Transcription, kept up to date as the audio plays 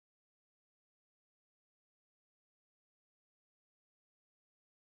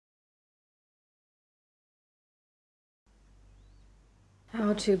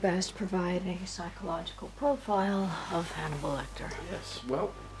how to best provide a psychological profile of Hannibal Lecter. Yes,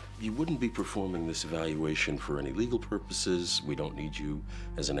 well, you wouldn't be performing this evaluation for any legal purposes. We don't need you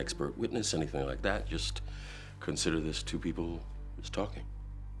as an expert witness, anything like that. Just consider this two people just talking.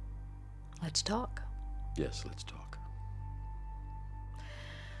 Let's talk. Yes, let's talk.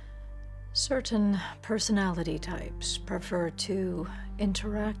 Certain personality types prefer to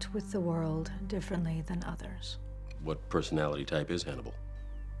interact with the world differently than others. What personality type is Hannibal?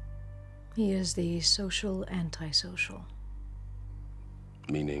 He is the social antisocial.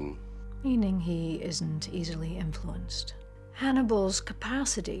 Meaning? Meaning he isn't easily influenced. Hannibal's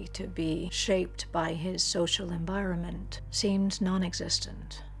capacity to be shaped by his social environment seemed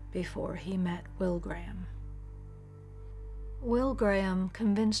non-existent before he met Will Graham. Will Graham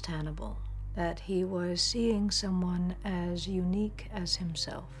convinced Hannibal that he was seeing someone as unique as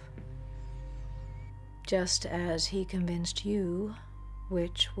himself. Just as he convinced you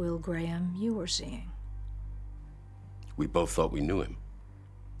which Will Graham you were seeing. We both thought we knew him.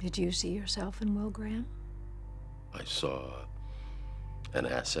 Did you see yourself in Will Graham? I saw an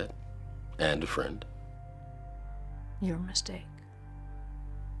asset and a friend. Your mistake.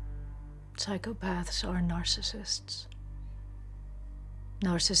 Psychopaths are narcissists.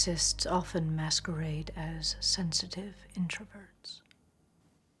 Narcissists often masquerade as sensitive introverts.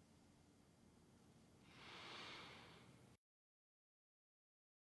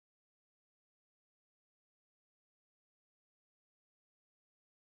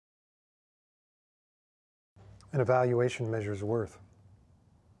 An evaluation measures worth.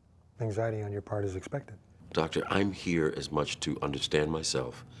 Anxiety on your part is expected. Doctor, I'm here as much to understand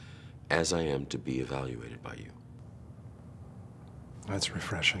myself as I am to be evaluated by you. That's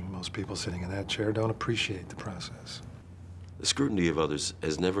refreshing. Most people sitting in that chair don't appreciate the process. The scrutiny of others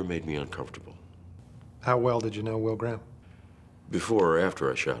has never made me uncomfortable. How well did you know Will Graham? Before or after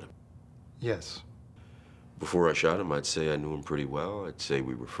I shot him? Yes. Before I shot him, I'd say I knew him pretty well. I'd say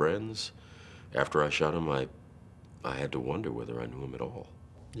we were friends. After I shot him, I had to wonder whether I knew him at all.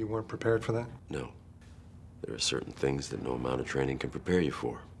 You weren't prepared for that? No. There are certain things that no amount of training can prepare you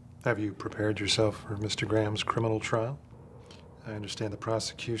for. Have you prepared yourself for Mr. Graham's criminal trial? I understand the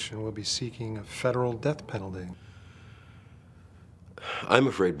prosecution will be seeking a federal death penalty. I'm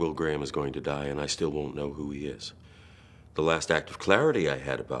afraid Will Graham is going to die, and I still won't know who he is. The last act of clarity I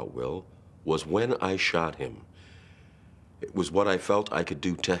had about Will was when I shot him. It was what I felt I could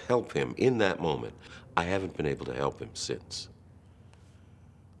do to help him in that moment. I haven't been able to help him since.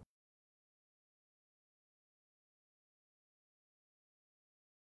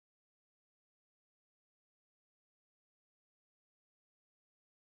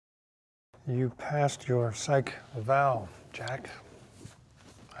 You passed your psych eval, Jack.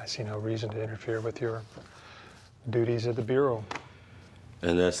 I see no reason to interfere with your duties at the Bureau.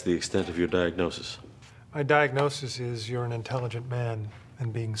 And that's the extent of your diagnosis? My diagnosis is you're an intelligent man,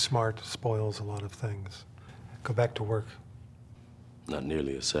 and being smart spoils a lot of things. Go back to work. Not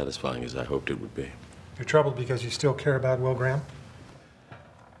nearly as satisfying as I hoped it would be. You're troubled because you still care about Will Graham?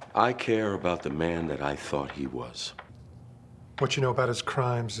 I care about the man that I thought he was. What you know about his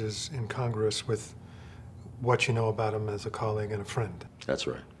crimes is incongruous with what you know about him as a colleague and a friend. That's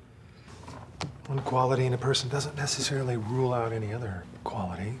right. One quality in a person doesn't necessarily rule out any other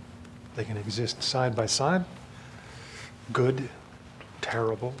quality. They can exist side by side. Good,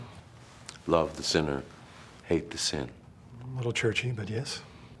 terrible. Love the sinner, hate the sin. A little churchy, but yes.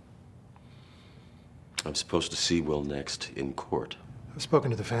 I'm supposed to see Will next in court. I've spoken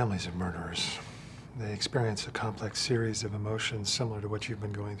to the families of murderers. They experience a complex series of emotions similar to what you've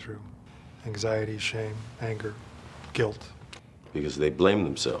been going through. Anxiety, shame, anger, guilt. Because they blame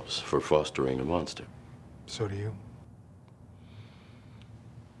themselves for fostering a monster. So do you.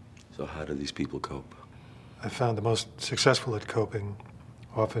 So how do these people cope? I found the most successful at coping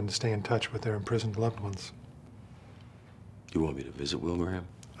often stay in touch with their imprisoned loved ones. You want me to visit Will Graham?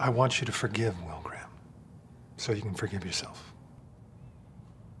 I want you to forgive Will Graham so you can forgive yourself.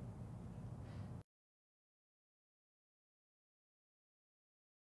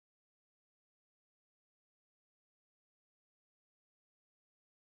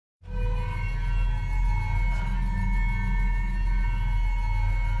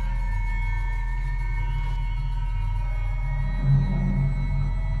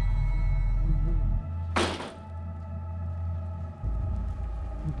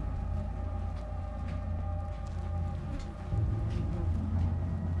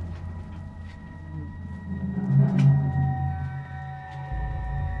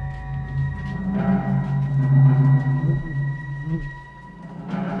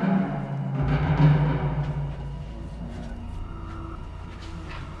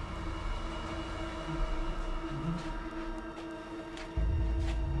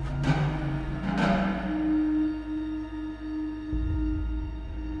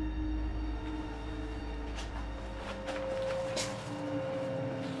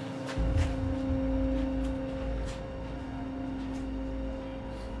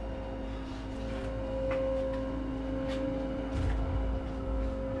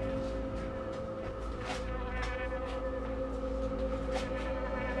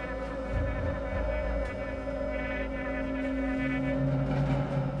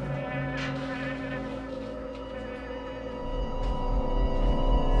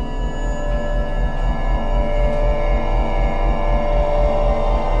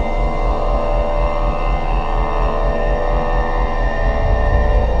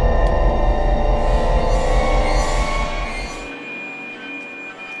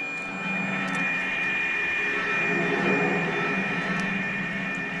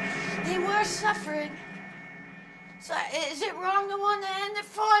 to end it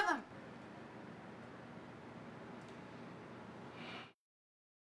for them.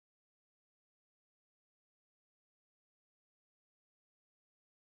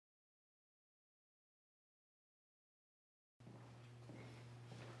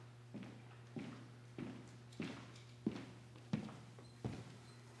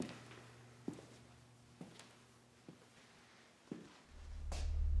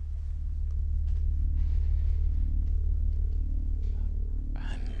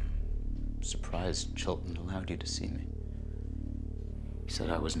 Surprised Chilton allowed you to see me. He said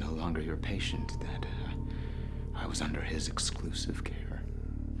I was no longer your patient, that I was under his exclusive care.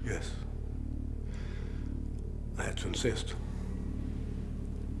 Yes. I had to insist.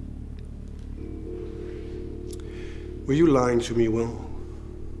 Were you lying to me, Will,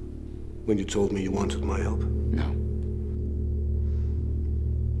 when you told me you wanted my help? No.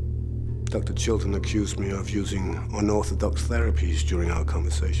 Dr. Chilton accused me of using unorthodox therapies during our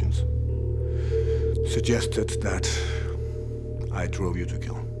conversations. Suggested that I drove you to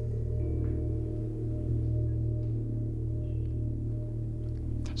kill.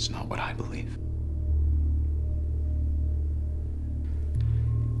 That's not what I believe.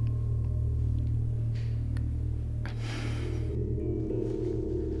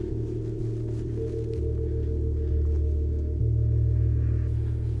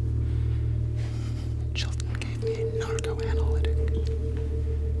 Chilton gave me a narco-analytic.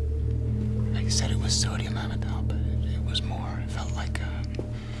 He said it was sodium amidol, but it was more. It felt like a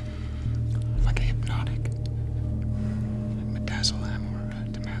hypnotic. Like midazolam or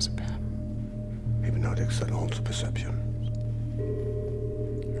temazepam. Hypnotics that alter perception.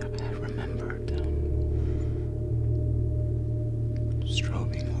 I remembered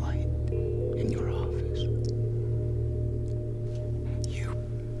strobing light in your office. You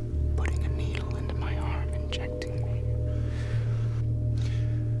putting a needle into my arm, injecting me.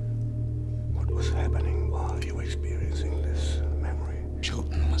 What was happening while you were experiencing this memory?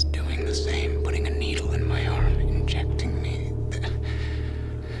 Chilton was doing the same, putting a needle in my arm, injecting me. The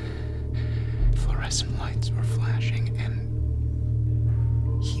fluorescent lights were flashing, and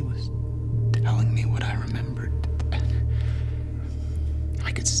he was telling me what I remembered.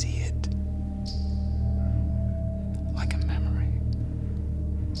 I could see it. Like a memory.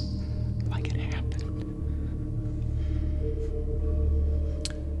 Like it happened.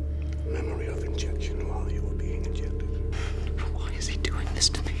 Memory of injection while you were being injected. Why is he doing this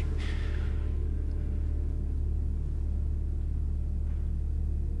to me?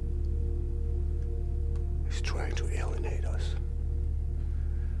 He's trying to alienate us.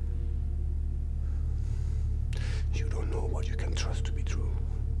 You don't know what you can trust to be true.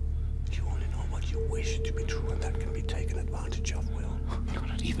 You only know what you wish to be true, and that can be taken advantage of, Will.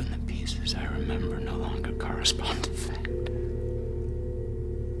 Not even the pieces I remember no longer correspond to fact.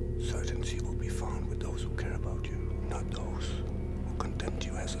 Certainty will be found with those who care about you, not those who condemned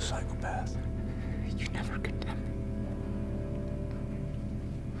you as a psychopath. You never condemned me.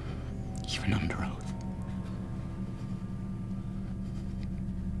 Even under oath.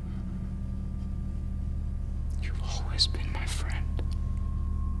 You've always been my friend.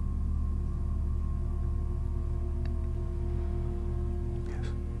 Yes.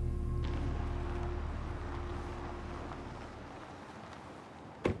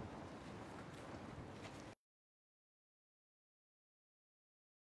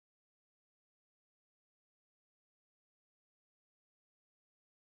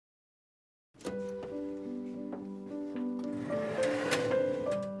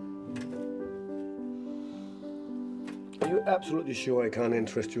 Are you absolutely sure I can't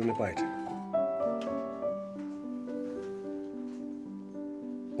interest you in a bite?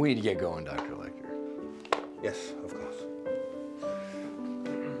 We need to get going, Dr. Lecter. Yes, of course.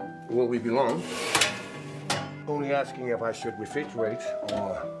 Will we be long? Only asking if I should refrigerate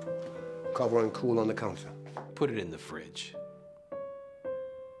or cover and cool on the counter. Put it in the fridge.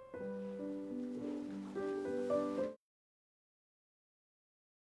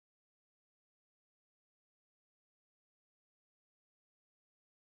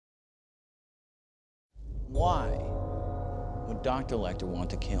 Why would Dr. Lecter want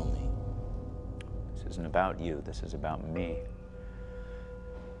to kill me? This isn't about you, this is about me.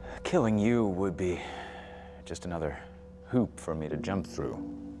 Killing you would be just another hoop for me to jump through.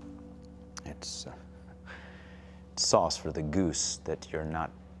 It's sauce for the goose that you're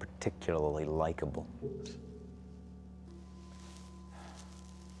not particularly likable.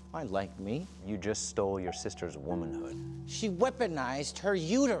 Why like me? You just stole your sister's womanhood. She weaponized her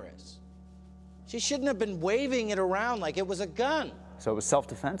uterus. She shouldn't have been waving it around like it was a gun. So it was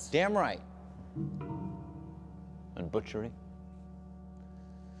self-defense? Damn right. And butchery?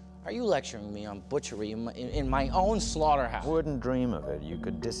 Are you lecturing me on butchery in my own slaughterhouse? Wouldn't dream of it. You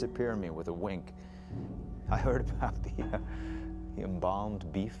could disappear me with a wink. I heard about the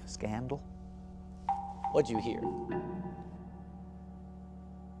embalmed beef scandal. What'd you hear?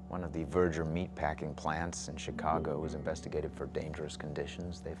 One of the Verger meatpacking plants in Chicago was investigated for dangerous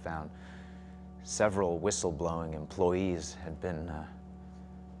conditions. They found several whistleblowing employees had been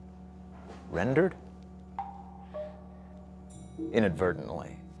rendered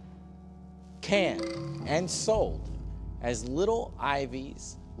inadvertently. Canned and sold as Little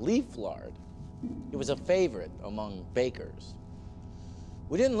Ivy's leaf lard. It was a favorite among bakers.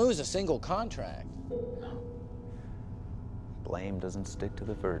 We didn't lose a single contract. Blame doesn't stick to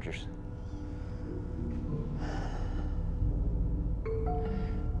the Vergers.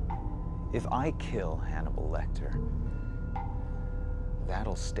 If I kill Hannibal Lecter,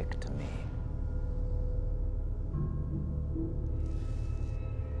 that'll stick to me.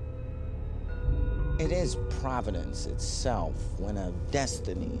 It is providence itself when a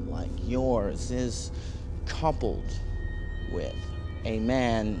destiny like yours is coupled with a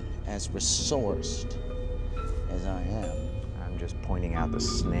man as resourced as I am. I'm just pointing out the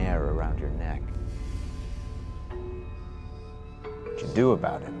snare around your neck. What you do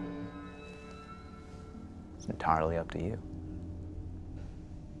about it, it's entirely up to you.